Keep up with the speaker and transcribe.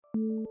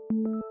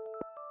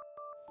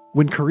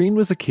When Corrine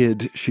was a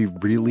kid, she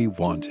really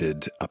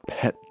wanted a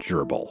pet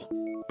gerbil.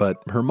 But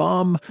her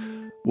mom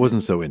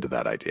wasn't so into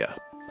that idea.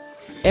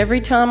 Every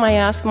time I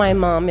ask my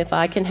mom if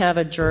I can have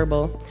a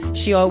gerbil,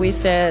 she always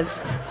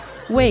says,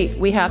 wait,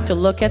 we have to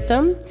look at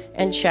them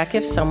and check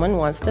if someone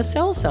wants to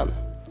sell some.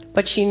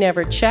 But she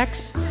never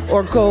checks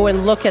or go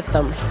and look at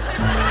them.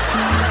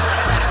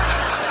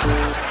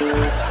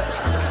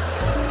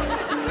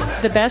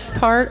 The best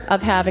part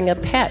of having a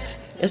pet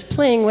is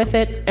playing with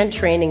it and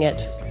training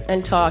it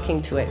and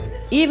talking to it,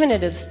 even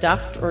if it is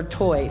stuffed or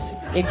toys.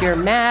 If you're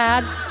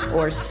mad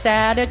or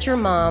sad at your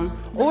mom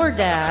or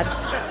dad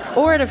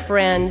or at a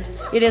friend,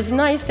 it is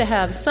nice to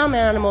have some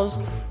animals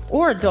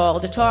or a doll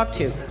to talk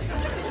to.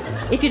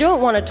 If you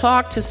don't want to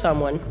talk to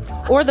someone,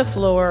 or the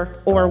floor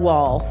or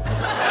wall.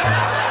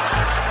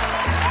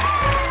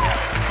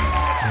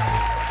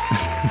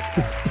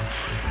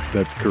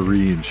 That's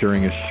Corrine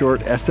sharing a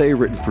short essay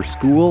written for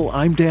school.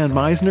 I'm Dan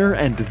Meisner,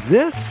 and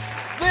this,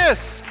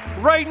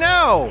 right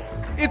now,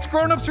 it's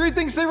Grown-Ups Read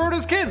Things They Wrote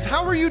as Kids.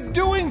 How are you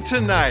doing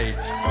tonight?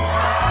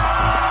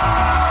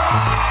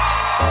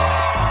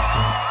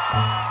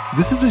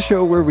 This is a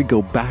show where we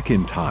go back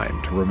in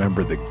time to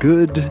remember the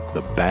good,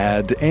 the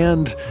bad,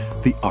 and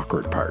the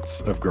awkward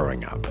parts of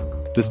growing up.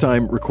 This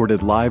time,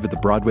 recorded live at the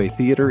Broadway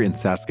Theatre in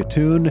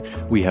Saskatoon,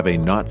 we have a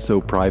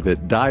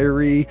not-so-private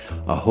diary,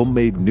 a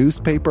homemade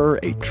newspaper,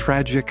 a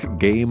tragic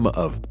game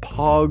of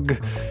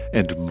Pog,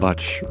 and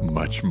much,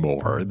 much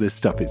more. This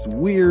stuff is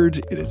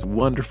weird, it is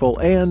wonderful,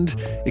 and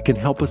it can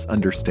help us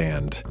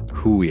understand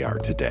who we are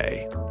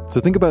today.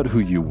 So think about who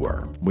you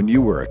were when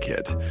you were a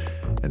kid,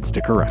 and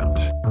stick around.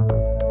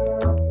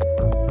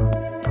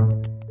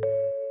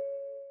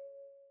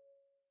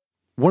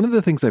 One of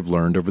the things I've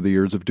learned over the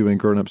years of doing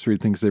Grown-Ups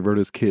Read Things They Wrote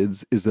as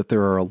Kids is that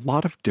there are a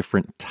lot of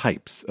different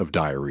types of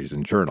diaries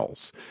and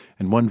journals.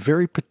 And one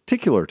very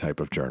particular type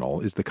of journal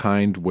is the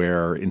kind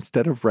where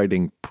instead of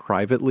writing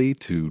privately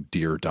to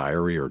Dear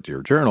Diary or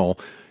Dear Journal,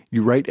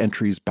 you write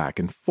entries back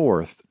and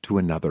forth to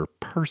another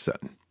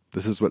person.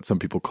 This is what some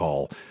people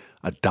call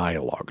a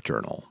dialogue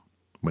journal.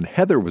 When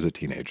Heather was a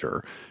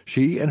teenager,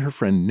 she and her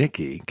friend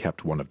Nikki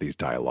kept one of these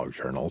dialogue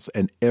journals,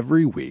 and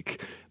every week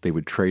they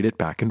would trade it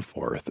back and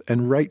forth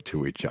and write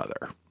to each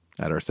other.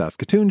 At our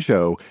Saskatoon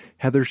show,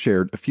 Heather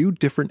shared a few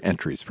different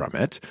entries from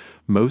it.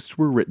 Most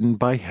were written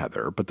by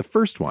Heather, but the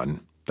first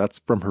one, that's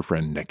from her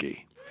friend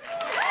Nikki.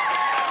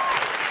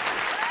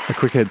 A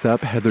quick heads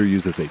up, Heather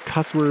uses a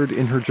cuss word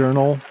in her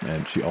journal,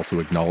 and she also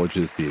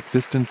acknowledges the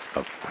existence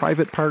of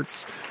private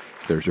parts.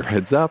 There's your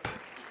heads up.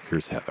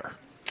 Here's Heather.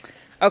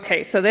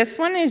 Okay, so this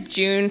one is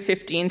June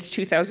 15th,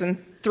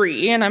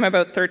 2003, and I'm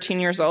about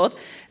 13 years old,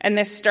 and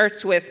this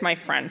starts with my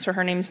friend, so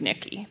her name's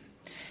Nikki.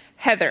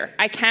 Heather,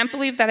 I can't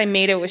believe that I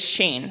made it with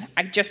Shane.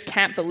 I just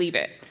can't believe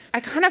it.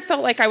 I kind of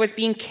felt like I was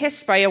being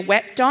kissed by a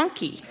wet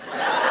donkey.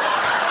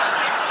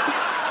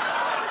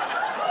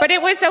 But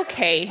it was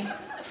okay.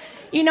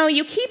 You know,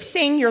 you keep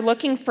saying you're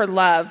looking for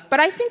love,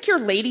 but I think your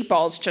lady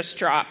balls just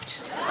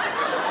dropped.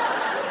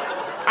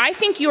 I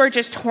think you are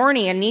just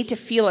horny and need to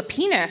feel a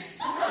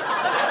penis.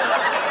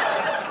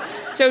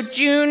 So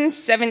June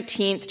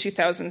 17th,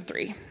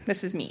 2003.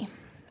 This is me.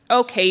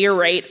 Okay, you're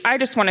right. I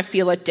just want to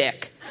feel a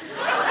dick.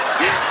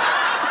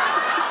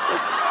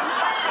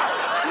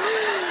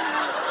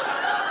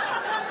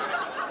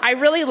 I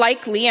really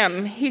like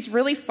Liam. He's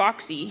really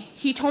foxy.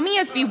 He told me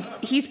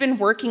he's been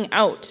working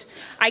out.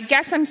 I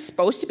guess I'm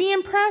supposed to be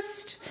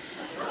impressed.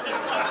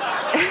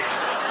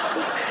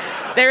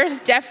 There is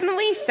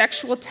definitely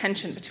sexual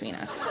tension between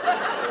us.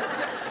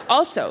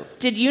 Also,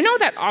 did you know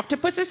that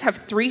octopuses have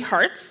 3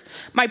 hearts?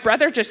 My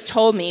brother just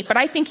told me, but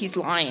I think he's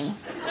lying.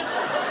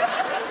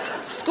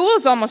 School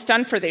is almost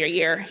done for the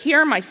year.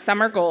 Here are my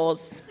summer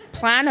goals.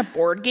 Plan a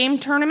board game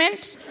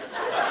tournament.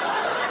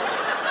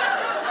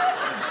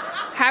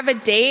 Have a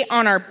day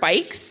on our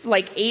bikes,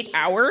 like 8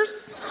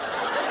 hours.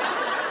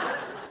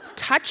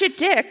 Touch a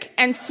dick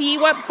and see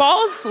what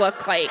balls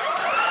look like.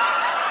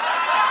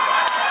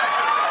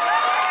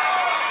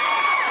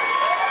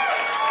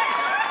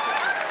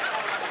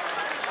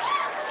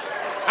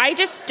 I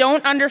just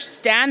don't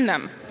understand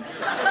them.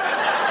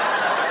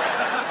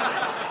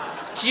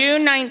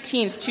 June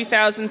 19th,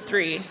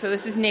 2003. So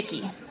this is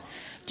Nikki.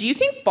 Do you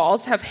think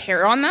balls have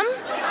hair on them?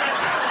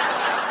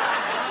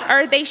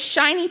 Are they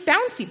shiny,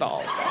 bouncy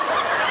balls?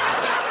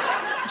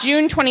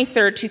 June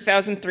 23rd,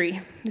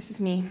 2003. This is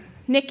me.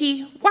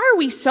 Nikki, why are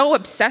we so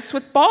obsessed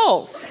with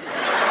balls?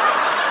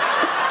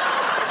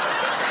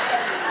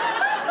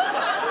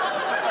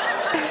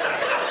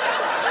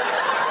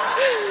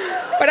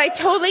 But I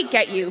totally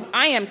get you.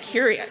 I am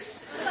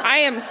curious. I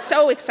am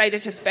so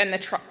excited to spend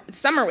the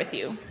summer with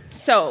you.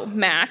 So,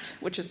 Matt,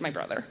 which is my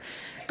brother,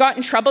 got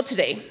in trouble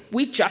today.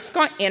 We just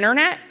got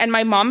internet, and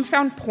my mom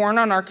found porn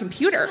on our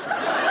computer.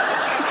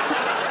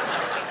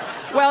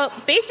 Well,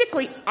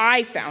 basically,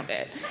 I found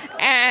it.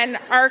 And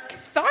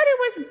thought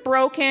it was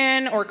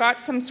broken or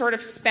got some sort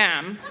of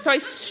spam. So I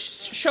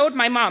showed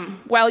my mom.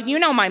 Well, you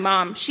know my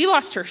mom. She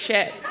lost her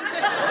shit.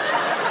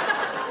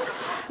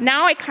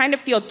 Now I kind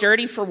of feel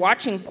dirty for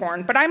watching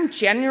porn, but I'm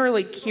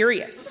genuinely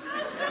curious.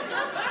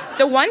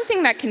 The one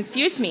thing that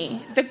confused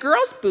me, the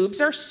girls' boobs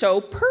are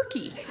so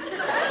perky.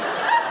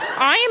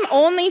 I am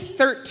only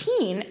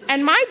 13,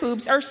 and my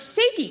boobs are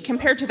saggy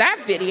compared to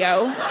that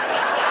video.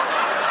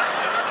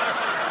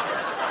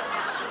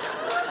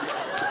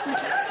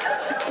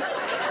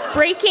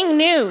 Breaking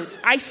news,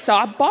 I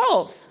saw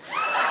balls.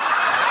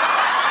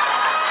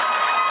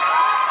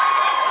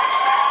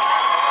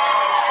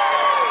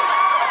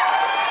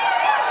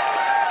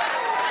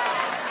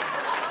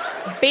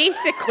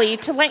 Basically,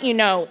 to let you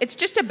know, it's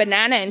just a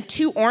banana and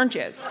 2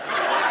 oranges.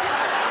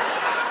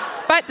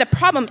 But the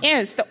problem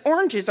is, the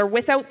oranges are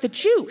without the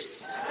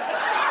juice.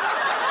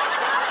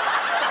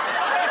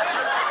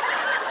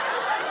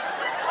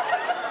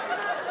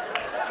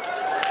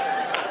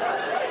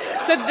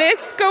 So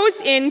this goes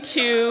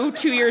into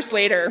 2 years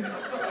later.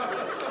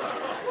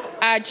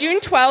 June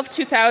 12,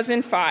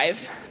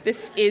 2005.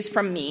 This is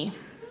from me.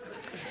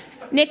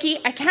 Nikki,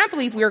 I can't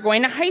believe we are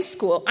going to high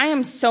school. I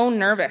am so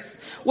nervous.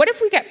 What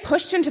if we get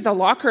pushed into the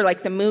locker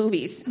like the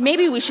movies?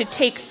 Maybe we should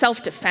take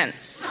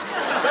self-defense.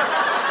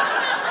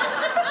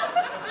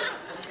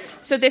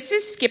 So this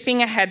is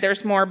skipping ahead.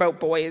 There's more about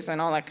boys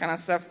and all that kind of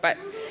stuff. But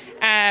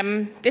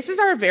this is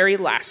our very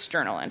last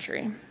journal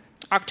entry.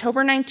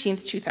 October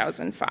 19th,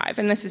 2005.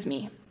 And this is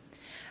me.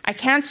 I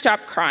can't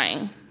stop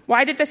crying.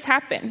 Why did this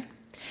happen?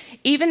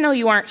 Even though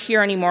you aren't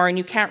here anymore and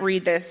you can't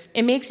read this,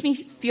 it makes me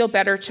feel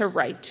better to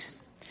write.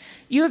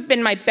 You have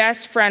been my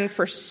best friend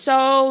for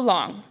so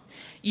long.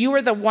 You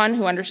were the one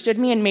who understood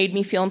me and made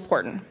me feel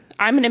important.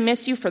 I'm going to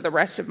miss you for the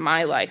rest of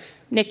my life.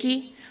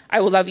 Nikki, I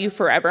will love you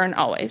forever and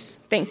always.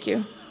 Thank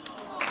you.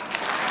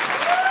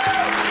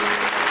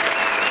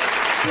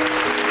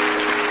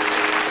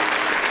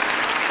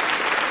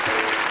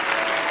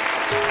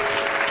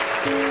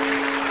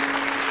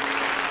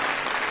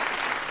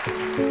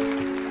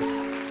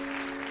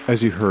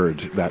 As you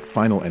heard, that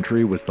final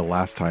entry was the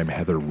last time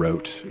Heather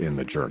wrote in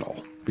the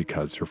journal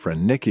because her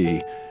friend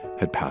Nikki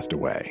had passed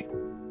away.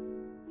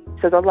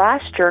 So the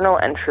last journal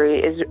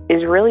entry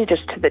is really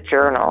just to the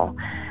journal.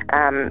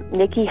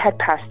 Nikki had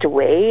passed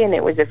away, and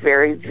it was a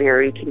very,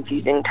 very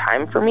confusing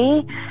time for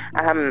me.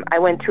 I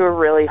went through a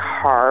really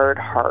hard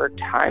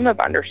time of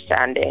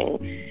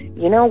understanding,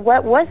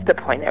 what was the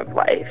point of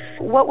life?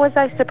 What was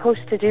I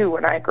supposed to do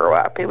when I grew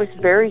up? It was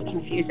very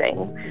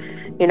confusing.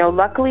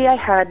 Luckily I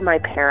had my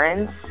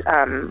parents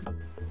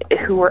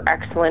who were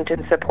excellent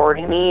in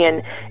supporting me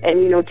and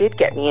did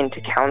get me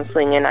into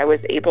counseling, and I was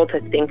able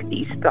to think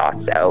these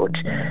thoughts out.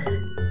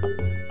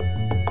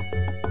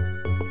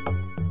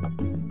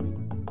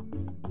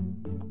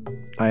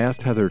 I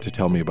asked Heather to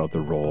tell me about the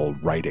role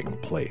writing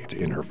played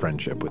in her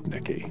friendship with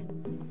Nikki.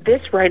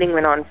 This writing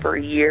went on for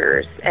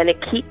years, and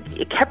it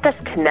kept us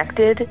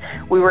connected.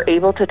 We were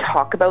able to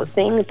talk about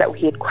things that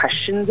we had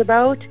questions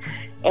about,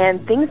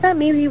 and things that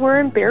maybe were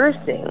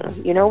embarrassing.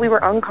 We were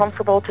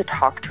uncomfortable to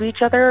talk to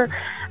each other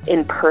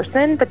in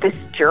person, but this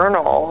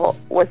journal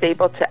was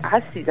able to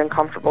ask these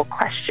uncomfortable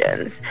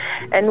questions,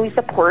 and we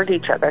supported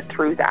each other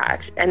through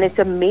that. And it's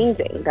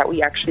amazing that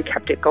we actually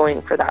kept it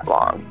going for that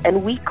long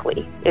and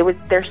weekly.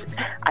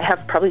 I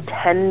have probably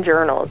 10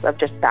 journals of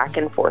just back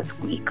and forth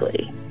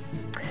weekly.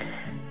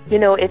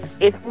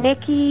 If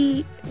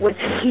Nikki was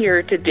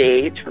here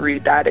today to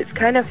read that, it's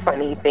kind of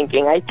funny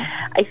thinking.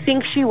 I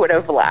think she would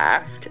have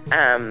laughed,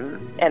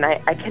 and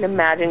I can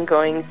imagine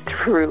going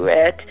through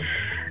it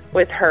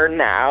with her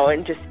now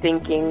and just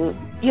thinking,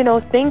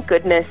 thank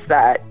goodness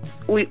that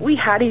we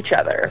had each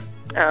other.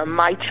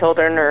 My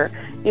children are,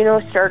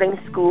 starting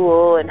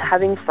school and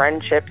having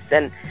friendships,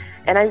 and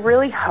I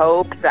really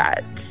hope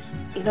that,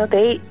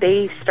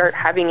 they start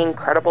having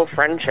incredible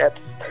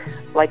friendships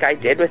like I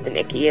did with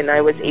Nikki, and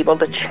I was able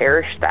to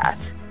cherish that.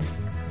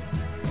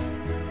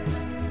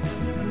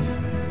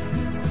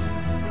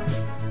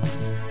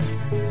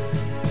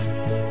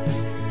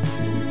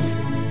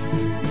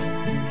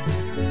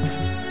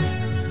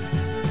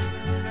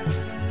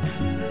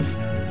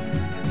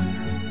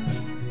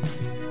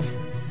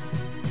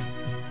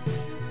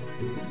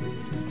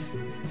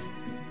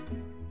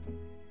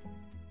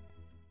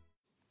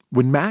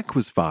 When Mac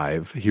was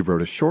 5, he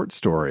wrote a short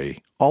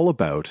story all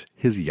about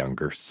his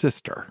younger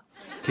sister.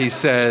 He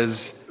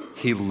says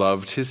he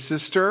loved his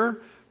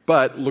sister,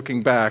 but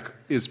looking back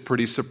is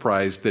pretty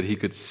surprised that he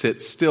could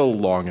sit still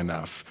long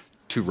enough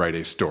to write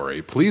a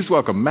story. Please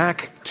welcome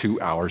Mac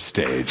to our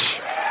stage.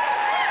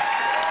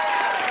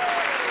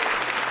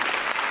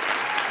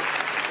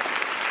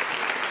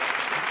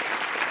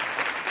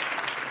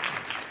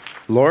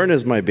 Lauren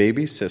is my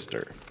baby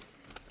sister.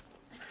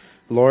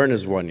 Lauren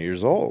is 1 year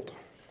old.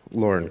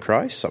 Lauren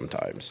cries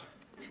sometimes.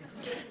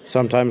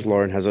 Sometimes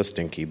Lauren has a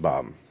stinky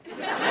bum.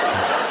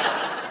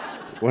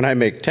 When I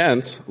make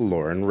tents,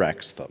 Lauren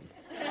wrecks them.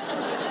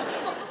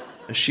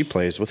 She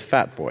plays with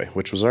Fat Boy,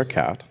 which was our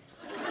cat.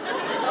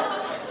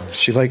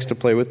 She likes to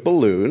play with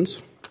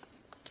balloons.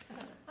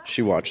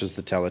 She watches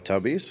the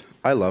Teletubbies.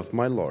 I love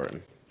my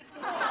Lauren.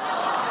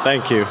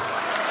 Thank you.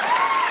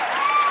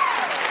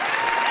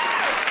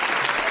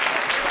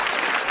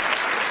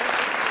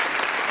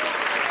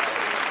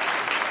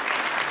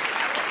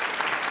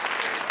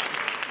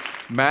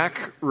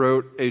 Mac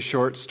wrote a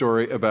short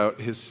story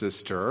about his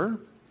sister.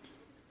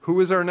 Who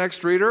is our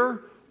next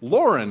reader?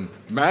 Lauren,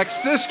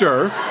 Mac's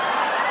sister.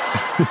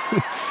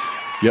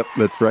 Yep,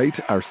 that's right.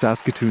 Our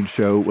Saskatoon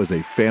show was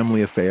a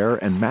family affair,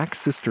 and Mac's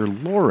sister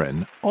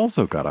Lauren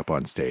also got up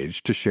on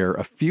stage to share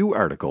a few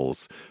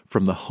articles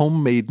from the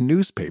homemade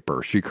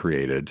newspaper she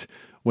created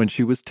when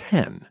she was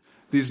 10.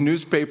 These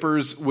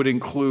newspapers would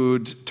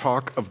include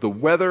talk of the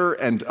weather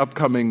and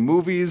upcoming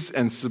movies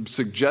and some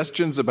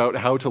suggestions about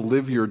how to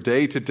live your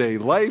day-to-day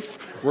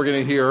life. We're going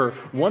to hear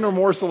one or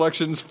more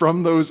selections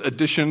from those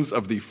editions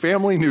of the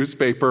family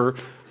newspaper.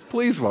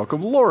 Please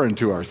welcome Lauren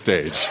to our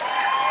stage.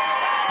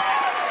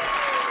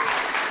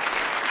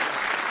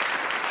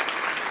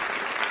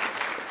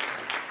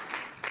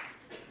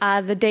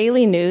 The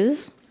Daily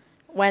News,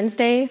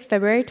 Wednesday,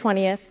 February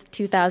 20th,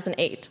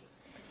 2008.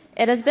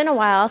 It has been a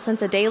while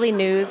since a Daily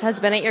News has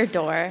been at your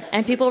door,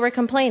 and people were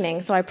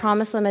complaining, so I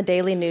promised them a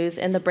Daily News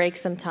in the break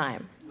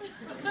sometime.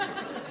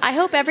 I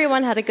hope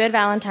everyone had a good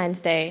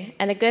Valentine's Day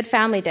and a good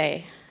Family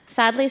Day.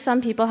 Sadly,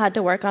 some people had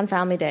to work on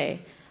Family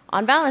Day.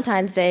 On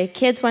Valentine's Day,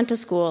 kids went to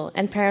school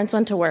and parents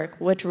went to work,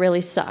 which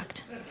really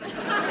sucked.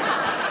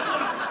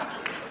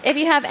 If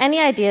you have any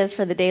ideas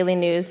for the Daily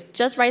News,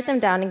 just write them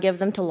down and give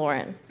them to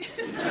Lauren.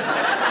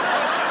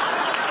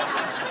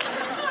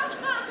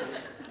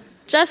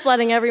 Just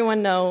letting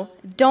everyone know,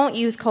 don't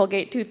use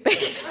Colgate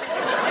toothpaste.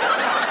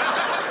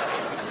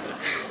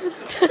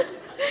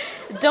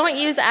 Don't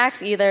use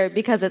Axe either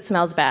because it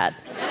smells bad.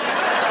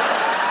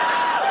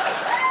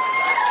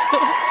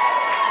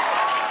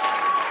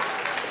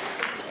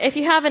 If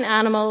you have an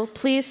animal,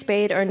 please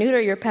spade or neuter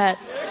your pet.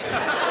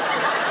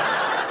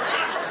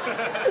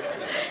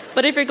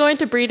 But if you're going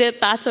to breed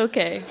it, that's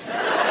okay.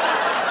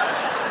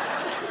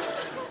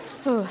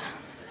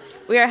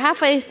 We are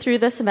halfway through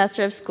the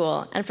semester of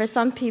school, and for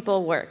some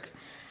people, work.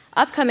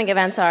 Upcoming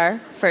events are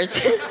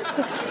first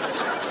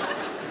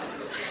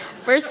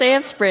day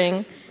of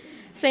spring,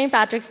 St.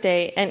 Patrick's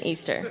Day, and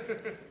Easter.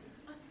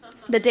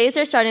 The days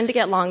are starting to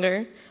get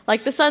longer,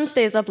 like the sun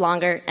stays up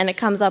longer and it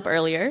comes up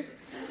earlier.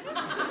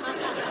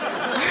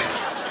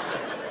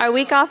 Our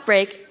week off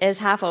break is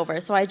half over,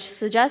 so I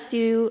suggest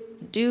you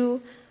do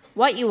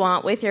what you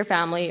want with your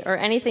family or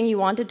anything you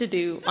wanted to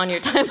do on your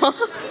time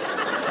off.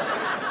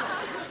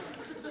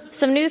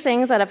 Some new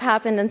things that have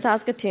happened in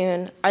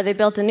Saskatoon are they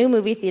built a new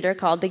movie theater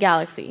called The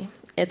Galaxy.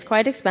 It's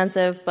quite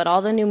expensive, but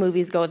all the new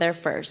movies go there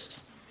first.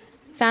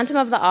 Phantom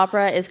of the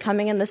Opera is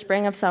coming in the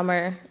spring of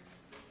summer.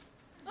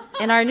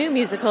 In our new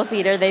musical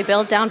theater, they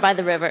built down by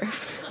the river.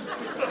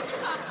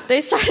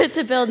 They started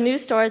to build new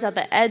stores at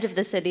the edge of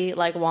the city,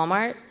 like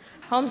Walmart,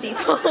 Home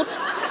Depot,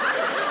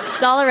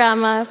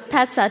 Dollarama,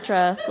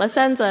 Petcetera, La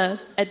Senza,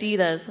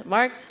 Adidas,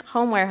 Mark's,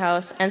 Home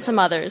Warehouse, and some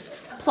others,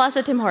 plus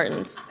a Tim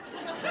Hortons.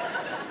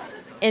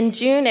 In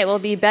June, it will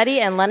be Betty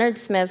and Leonard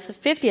Smith's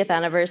 50th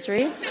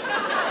anniversary.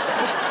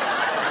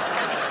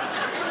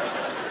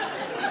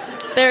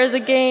 There is a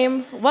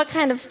game, What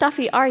Kind of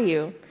Stuffy Are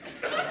You?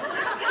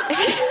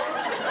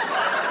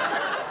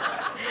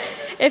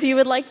 If you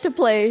would like to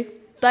play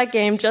that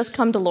game, just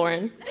come to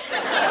Lauren.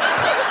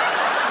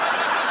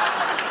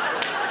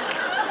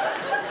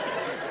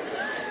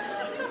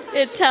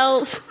 It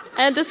tells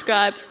and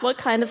describes what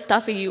kind of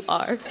stuffy you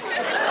are.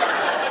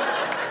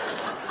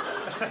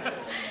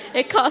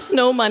 It costs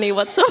no money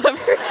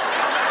whatsoever.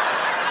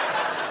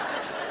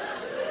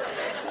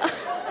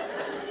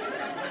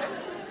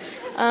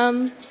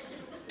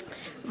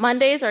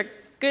 Mondays are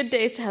good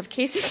days to have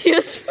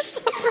quesadillas for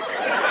supper.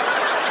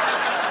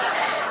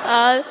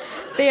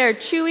 They are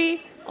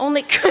chewy,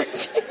 only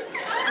crunchy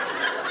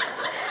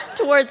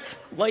towards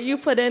what you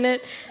put in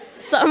it.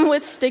 Some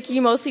with sticky,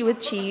 mostly with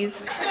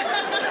cheese.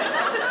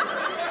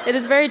 It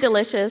is very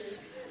delicious.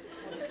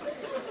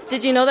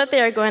 Did you know that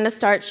they are going to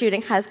start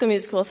shooting High School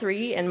Musical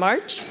 3 in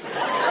March?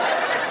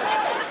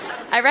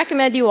 I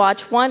recommend you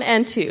watch 1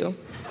 and 2.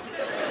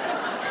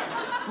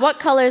 What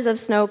colors of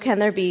snow can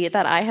there be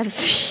that I have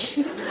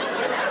seen?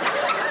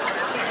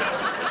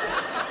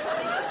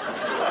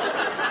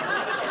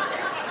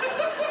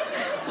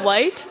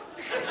 White,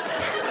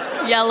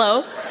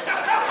 yellow,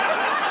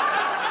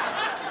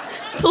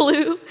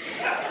 blue,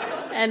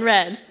 and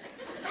red.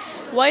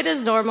 White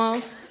is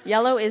normal,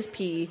 yellow is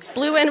pee,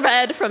 blue and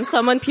red from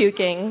someone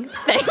puking.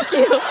 Thank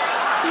you.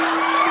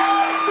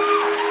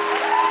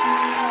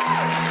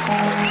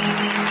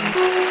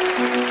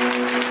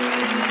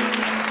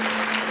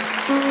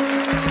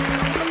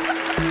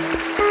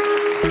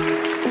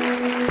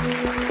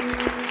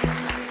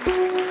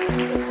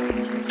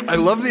 I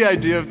love the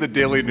idea of the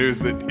Daily News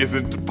that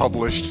isn't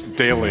published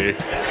daily.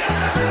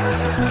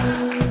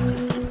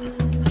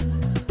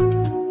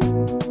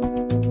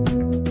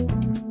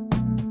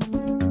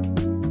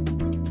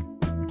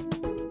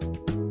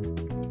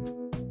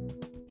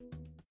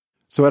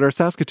 So at our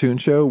Saskatoon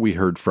show, we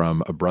heard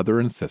from a brother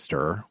and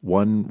sister,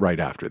 one right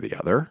after the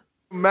other.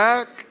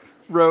 Mac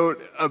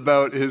wrote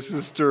about his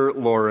sister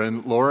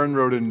Lauren. Lauren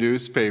wrote a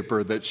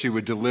newspaper that she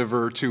would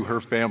deliver to her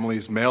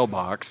family's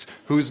mailbox.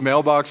 Whose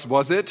mailbox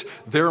was it?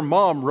 Their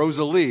mom,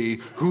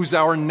 Rosalie, who's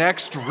our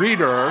next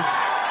reader.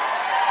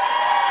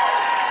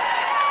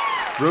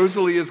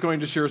 Rosalie is going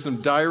to share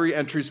some diary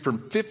entries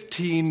from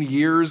 15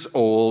 years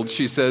old.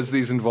 She says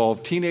these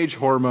involve teenage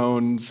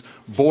hormones,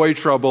 boy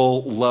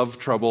trouble, love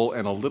trouble,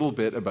 and a little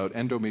bit about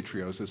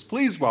endometriosis.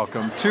 Please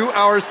welcome to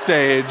our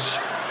stage,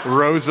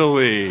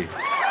 Rosalie.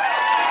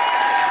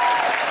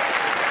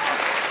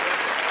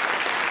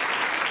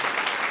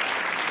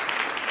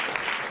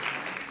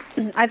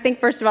 I think,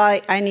 first of all,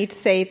 I need to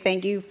say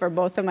thank you for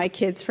both of my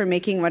kids for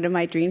making one of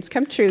my dreams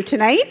come true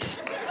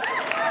tonight.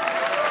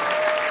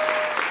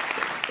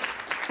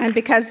 And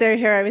because they're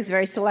here, I was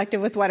very selective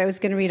with what I was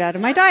going to read out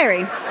of my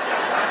diary.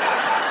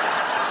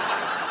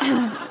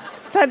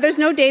 So there's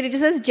no date, it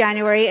just says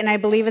January, and I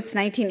believe it's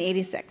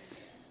 1986.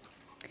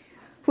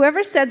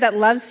 Whoever said that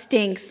love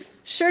stinks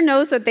sure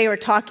knows what they were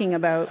talking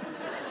about.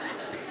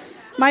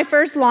 My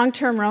first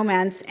long-term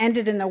romance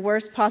ended in the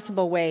worst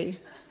possible way.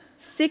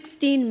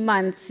 16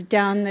 months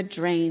down the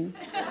drain.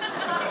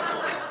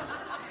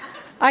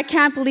 I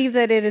can't believe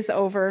that it is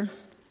over.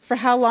 For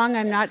how long,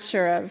 I'm not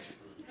sure of.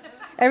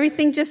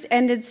 Everything just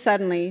ended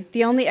suddenly.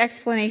 The only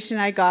explanation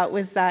I got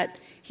was that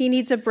he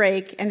needs a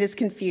break and is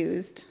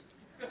confused.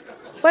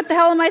 What the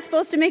hell am I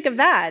supposed to make of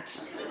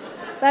that?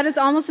 That is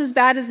almost as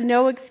bad as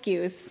no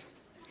excuse.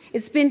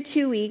 It's been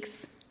 2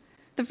 weeks.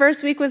 The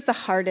first week was the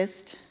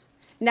hardest.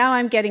 Now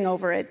I'm getting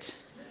over it.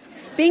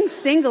 Being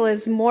single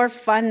is more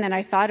fun than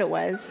I thought it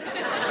was.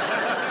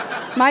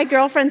 My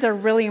girlfriends are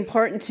really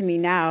important to me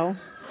now.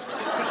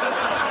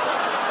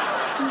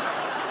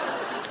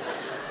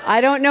 I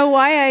don't know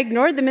why I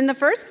ignored them in the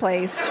first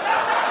place.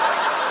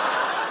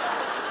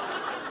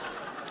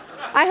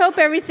 I hope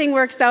everything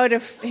works out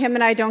if him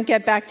and I don't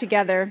get back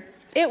together.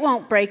 It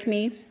won't break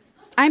me.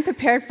 I'm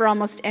prepared for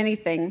almost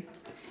anything.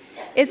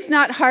 It's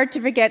not hard to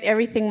forget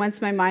everything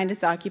once my mind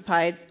is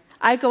occupied.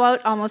 I go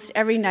out almost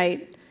every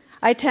night.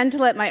 I tend to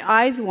let my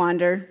eyes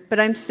wander, but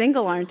I'm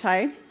single, aren't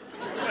I?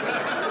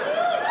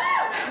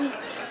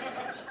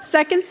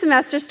 Second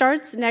semester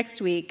starts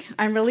next week.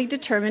 I'm really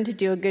determined to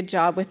do a good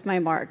job with my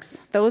marks.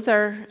 Those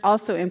are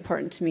also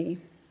important to me.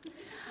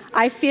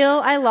 I feel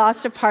I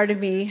lost a part of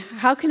me.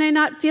 How can I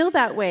not feel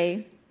that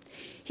way?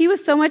 He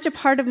was so much a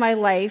part of my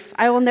life.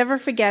 I will never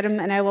forget him,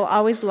 and I will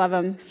always love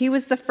him. He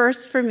was the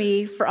first for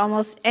me for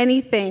almost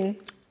anything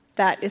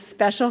that is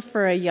special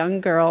for a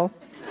young girl.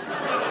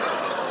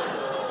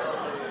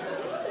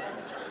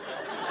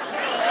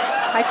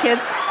 Hi,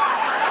 kids.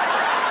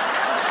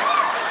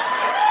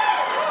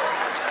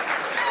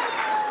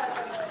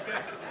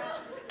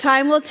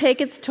 Time will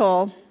take its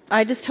toll.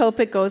 I just hope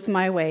it goes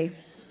my way.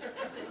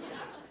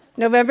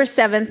 November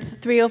 7th,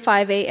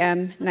 3:05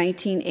 a.m.,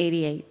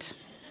 1988.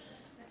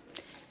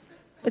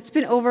 It's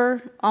been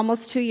over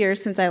almost 2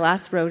 years since I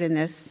last wrote in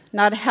this.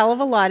 Not a hell of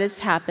a lot has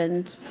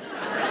happened.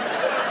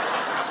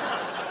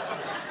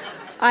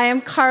 I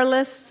am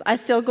carless, I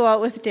still go out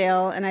with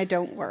Dale, and I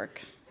don't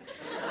work.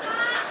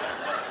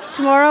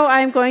 Tomorrow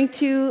I'm going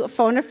to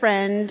phone a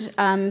friend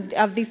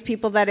of these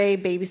people that I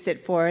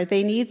babysit for.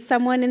 They need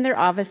someone in their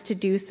office to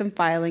do some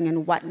filing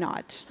and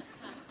whatnot.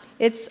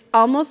 It's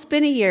almost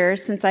been a year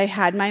since I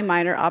had my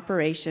minor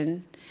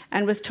operation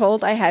and was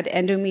told I had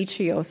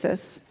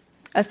endometriosis,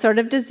 a sort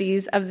of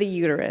disease of the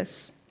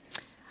uterus.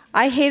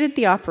 I hated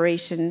the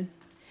operation,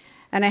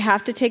 and I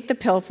have to take the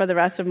pill for the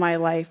rest of my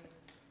life.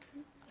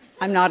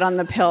 I'm not on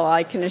the pill,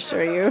 I can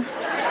assure you.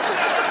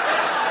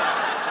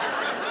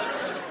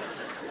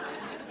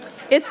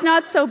 It's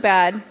not so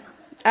bad.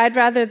 I'd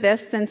rather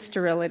this than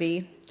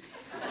sterility.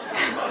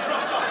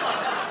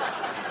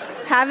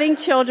 Having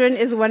children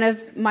is one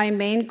of my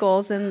main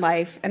goals in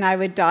life, and I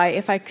would die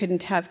if I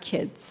couldn't have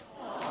kids.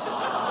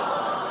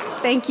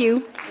 Thank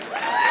you.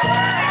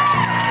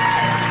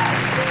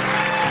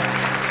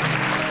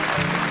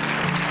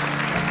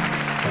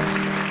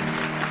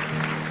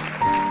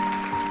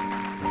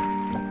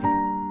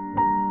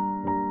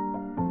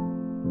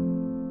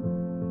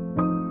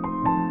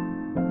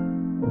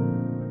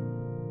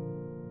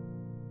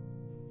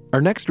 Our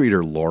next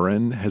reader,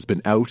 Lauren, has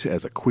been out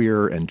as a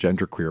queer and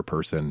genderqueer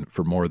person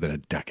for more than a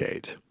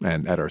decade.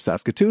 And at our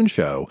Saskatoon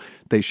show,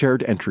 they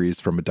shared entries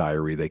from a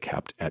diary they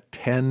kept at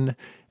 10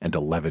 and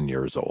 11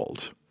 years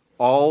old.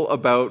 All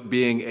about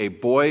being a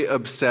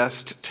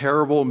boy-obsessed,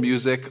 terrible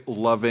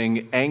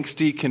music-loving,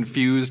 angsty,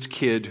 confused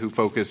kid who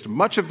focused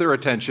much of their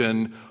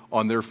attention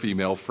on their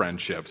female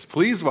friendships.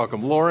 Please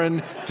welcome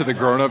Lauren to the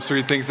Grown Ups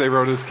Read Things They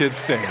Wrote as Kids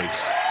stage.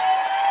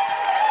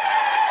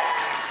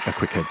 A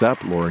quick heads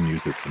up, Lauren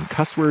uses some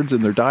cuss words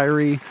in their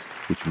diary,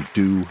 which we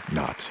do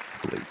not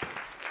bleep.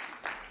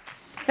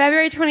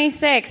 February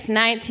 26,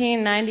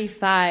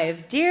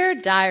 1995. Dear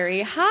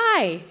Diary,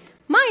 hi.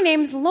 My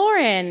name's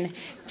Lauren.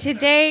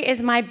 Today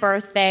is my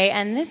birthday,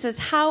 and this is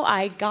how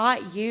I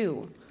got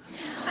you.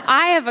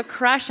 I have a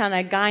crush on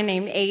a guy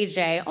named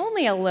AJ,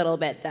 only a little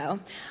bit, though.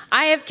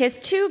 I have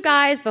kissed 2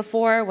 guys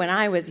before when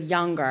I was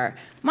younger.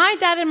 My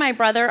dad and my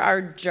brother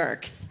are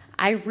jerks.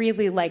 I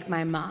really like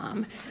my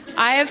mom.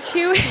 I have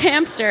 2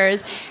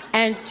 hamsters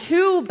and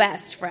 2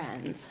 best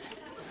friends.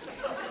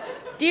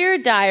 Dear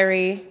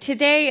Diary,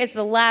 today is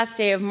the last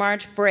day of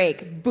March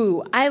break.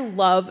 Boo, I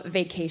love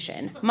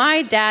vacation.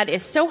 My dad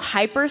is so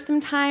hyper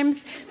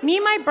sometimes.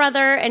 Me, my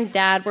brother, and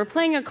dad were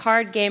playing a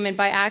card game, and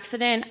by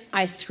accident,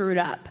 I screwed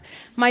up.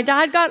 My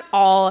dad got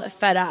all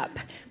fed up.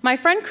 My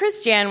friend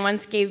Christiane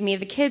once gave me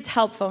the kids'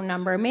 help phone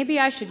number. Maybe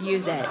I should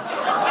use it.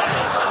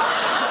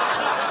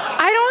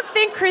 I don't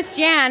think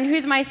Christiane,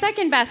 who's my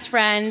second best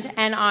friend,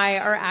 and I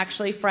are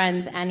actually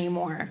friends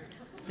anymore.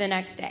 The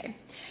next day.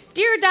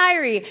 Dear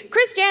Diary,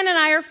 Christiane and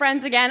I are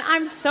friends again.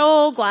 I'm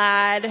so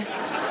glad.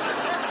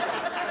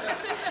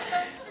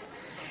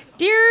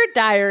 Dear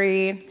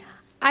Diary,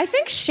 I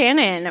think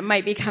Shannon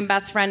might become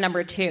best friend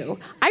number 2.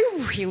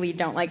 I really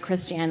don't like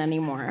Christiane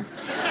anymore.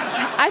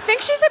 I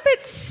think she's a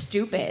bit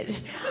stupid.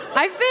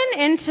 I've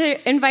been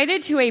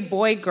invited to a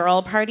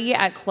boy-girl party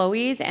at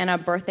Chloe's and a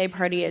birthday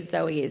party at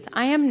Zoe's.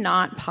 I am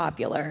not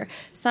popular.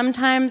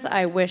 Sometimes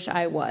I wish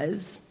I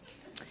was.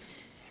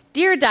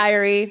 Dear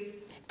Diary,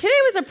 today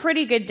was a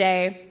pretty good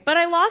day, but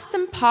I lost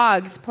some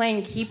pogs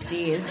playing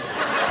keepsies.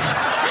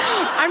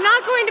 I'm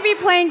not going to be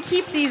playing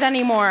keepsies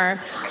anymore.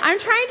 I'm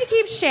trying to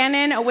keep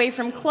Shannon away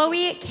from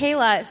Chloe,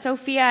 Kayla,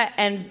 Sophia,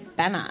 and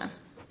Benna.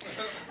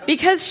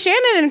 Because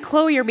Shannon and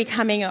Chloe are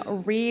becoming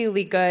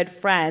really good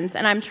friends,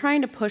 and I'm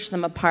trying to push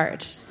them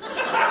apart.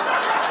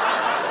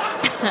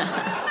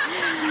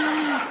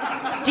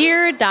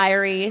 Dear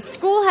Diary,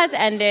 school has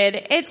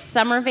ended. It's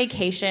summer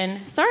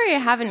vacation. Sorry I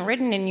haven't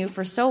written in you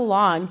for so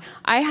long.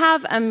 I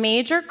have a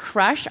major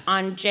crush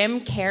on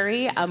Jim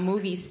Carrey, a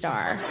movie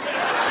star.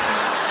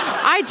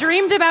 I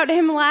dreamed about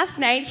him last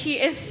night. He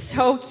is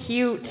so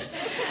cute.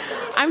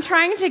 I'm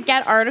trying to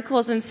get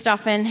articles and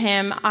stuff in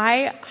him.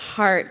 I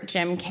heart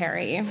Jim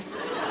Carrey.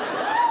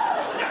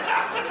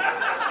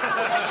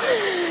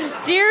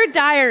 Dear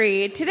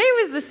Diary, today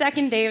was the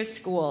second day of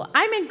school.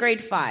 I'm in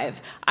grade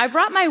 5. I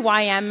brought my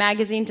YM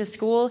magazine to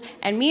school,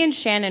 and me and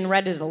Shannon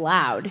read it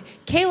aloud.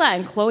 Kayla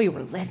and Chloe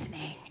were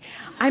listening.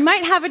 I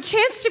might have a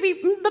chance to be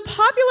the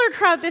popular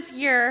crowd this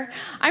year.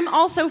 I'm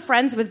also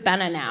friends with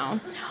Benna now.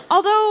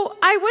 Although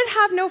I would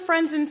have no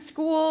friends in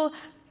school.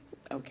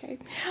 Okay.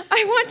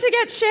 I want to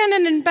get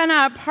Shannon and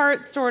Benna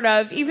apart, sort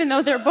of, even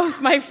though they're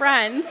both my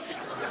friends.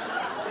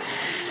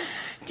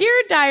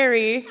 Dear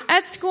Diary,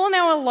 at school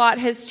now a lot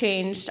has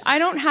changed. I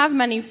don't have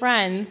many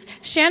friends.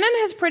 Shannon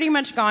has pretty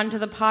much gone to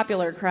the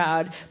popular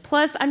crowd.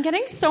 Plus, I'm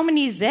getting so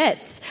many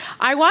zits.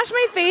 I wash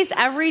my face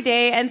every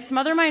day and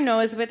smother my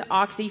nose with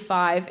Oxy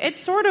 5. It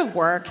sort of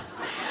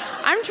works.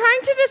 I'm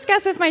trying to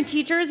discuss with my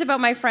teachers about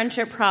my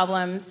friendship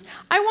problems.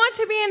 I want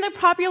to be in the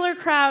popular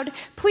crowd.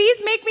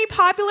 Please make me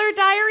popular,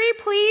 Diary,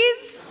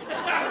 please.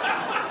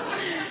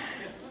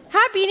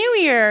 Happy New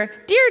Year!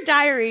 Dear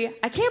Diary,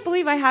 I can't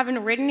believe I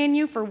haven't written in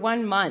you for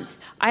 1 month.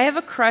 I have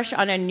a crush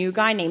on a new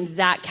guy named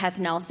Zach Keth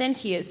Nelson.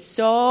 He is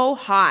so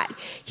hot.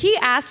 He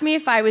asked me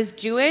if I was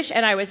Jewish,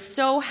 and I was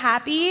so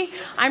happy.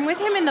 I'm with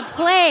him in the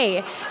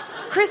play.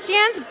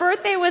 Christiane's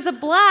birthday was a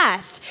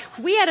blast.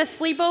 We had a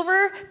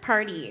sleepover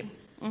party.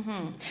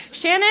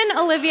 Shannon,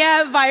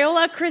 Olivia,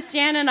 Viola,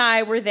 Christiane, and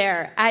I were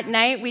there. At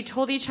night, we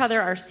told each other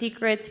our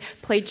secrets,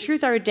 played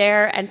Truth or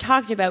Dare, and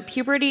talked about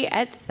puberty,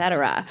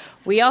 etc.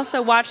 We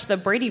also watched The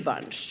Brady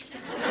Bunch.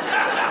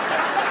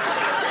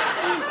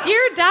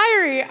 Dear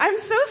Diary, I'm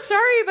so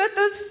sorry about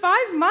those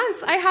 5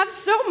 months. I have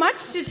so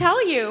much to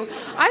tell you.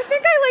 I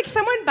think I like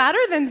someone better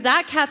than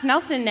Zach Keth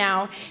Nelson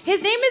now.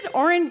 His name is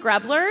Oren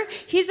Grebler.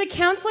 He's a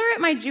counselor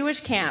at my Jewish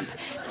camp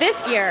this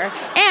year,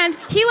 and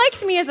he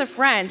likes me as a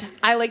friend.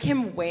 I like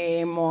him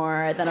way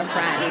more than a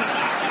friend.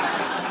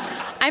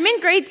 I'm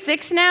in grade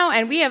 6 now,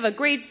 and we have a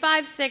grade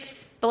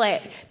 5-6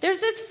 split. There's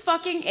this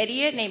fucking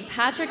idiot named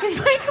Patrick in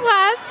my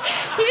class.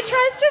 He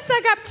tries to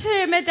suck up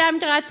to Madame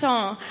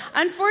Graton.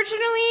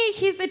 Unfortunately,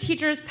 he's the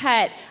teacher's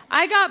pet.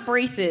 I got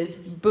braces.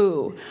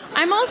 Boo.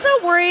 I'm also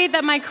worried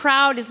that my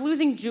crowd is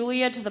losing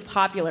Julia to the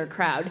popular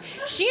crowd.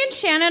 She and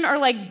Shannon are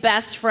like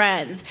best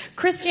friends.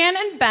 Christiane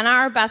and Benna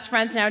are best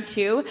friends now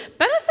too.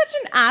 Benna's such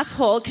an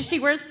asshole because she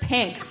wears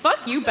pink.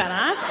 Fuck you,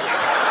 Benna.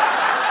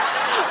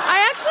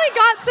 I actually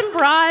got some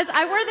bras.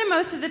 I wear them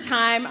most of the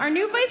time. Our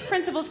new vice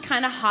principal's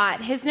kind of hot.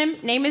 His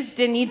name is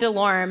Denis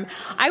Delorme.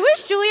 I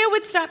wish Julia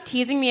would stop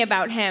teasing me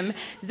about him.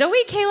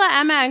 Zoe, Kayla,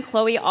 Emma, and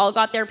Chloe all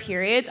got their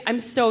periods. I'm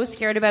so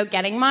scared about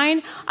getting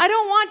mine. I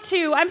don't want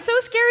to. I'm so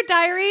scared,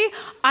 Diary.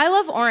 I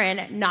love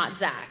Oren, not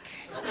Zach.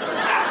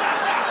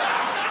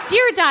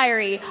 Dear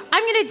Diary,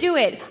 I'm going to do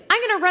it.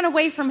 I'm going to run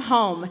away from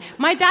home.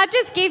 My dad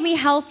just gave me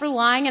hell for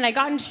lying, and I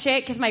got in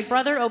shit because my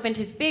brother opened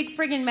his big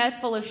friggin' mouth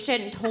full of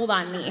shit and told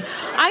on me.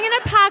 I'm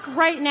going to pack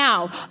right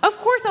now. Of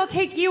course I'll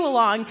take you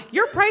along.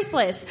 You're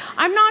priceless.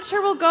 I'm not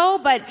sure we'll go,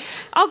 but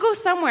I'll go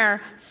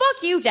somewhere.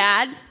 Fuck you,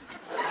 Dad.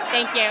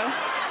 Thank you.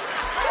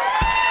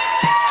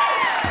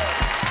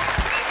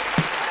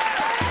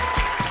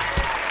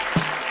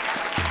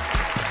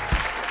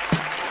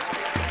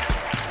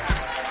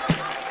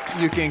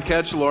 You can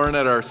catch Lauren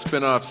at our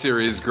spin-off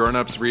series,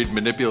 Grown-Ups Read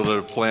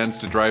Manipulative Plans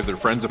to Drive Their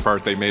Friends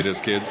Apart They Made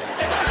as Kids.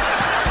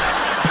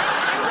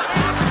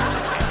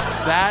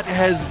 That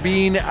has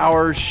been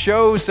our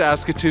show,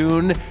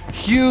 Saskatoon.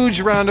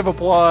 Huge round of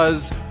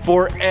applause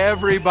for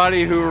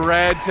everybody who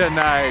read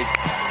tonight.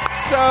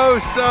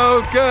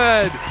 So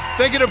good.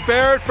 Thank you to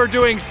Barrett for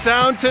doing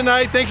sound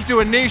tonight. Thank you to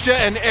Anisha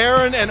and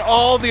Aaron and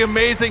all the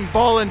amazing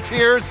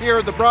volunteers here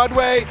at the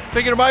Broadway.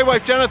 Thank you to my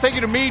wife, Jenna. Thank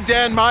you to me,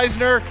 Dan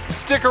Meisner.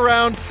 Stick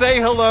around, say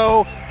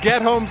hello,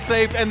 get home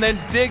safe, and then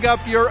dig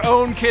up your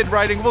own kid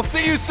writing. We'll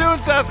see you soon,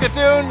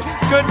 Saskatoon.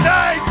 Good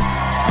night.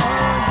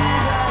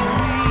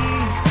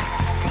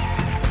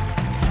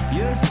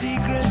 Your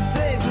secret's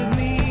safe with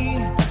me.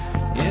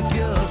 If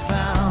you're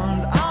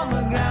found on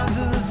the grounds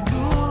of the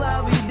school,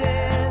 I'll be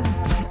dead.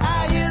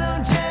 I hear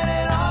them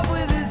chanting off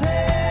with his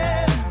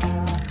head.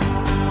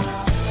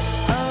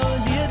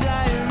 Oh, dear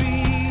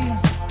diary,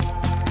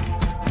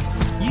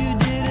 you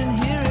didn't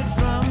hear it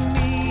from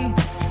me,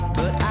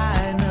 but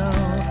I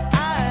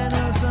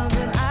know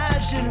something I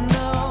should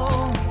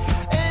know,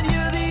 and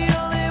you're the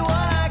only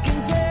one I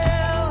can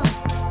tell.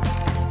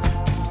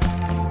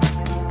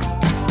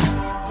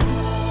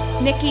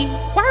 Nikki,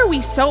 why are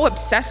we so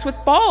obsessed with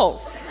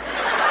balls?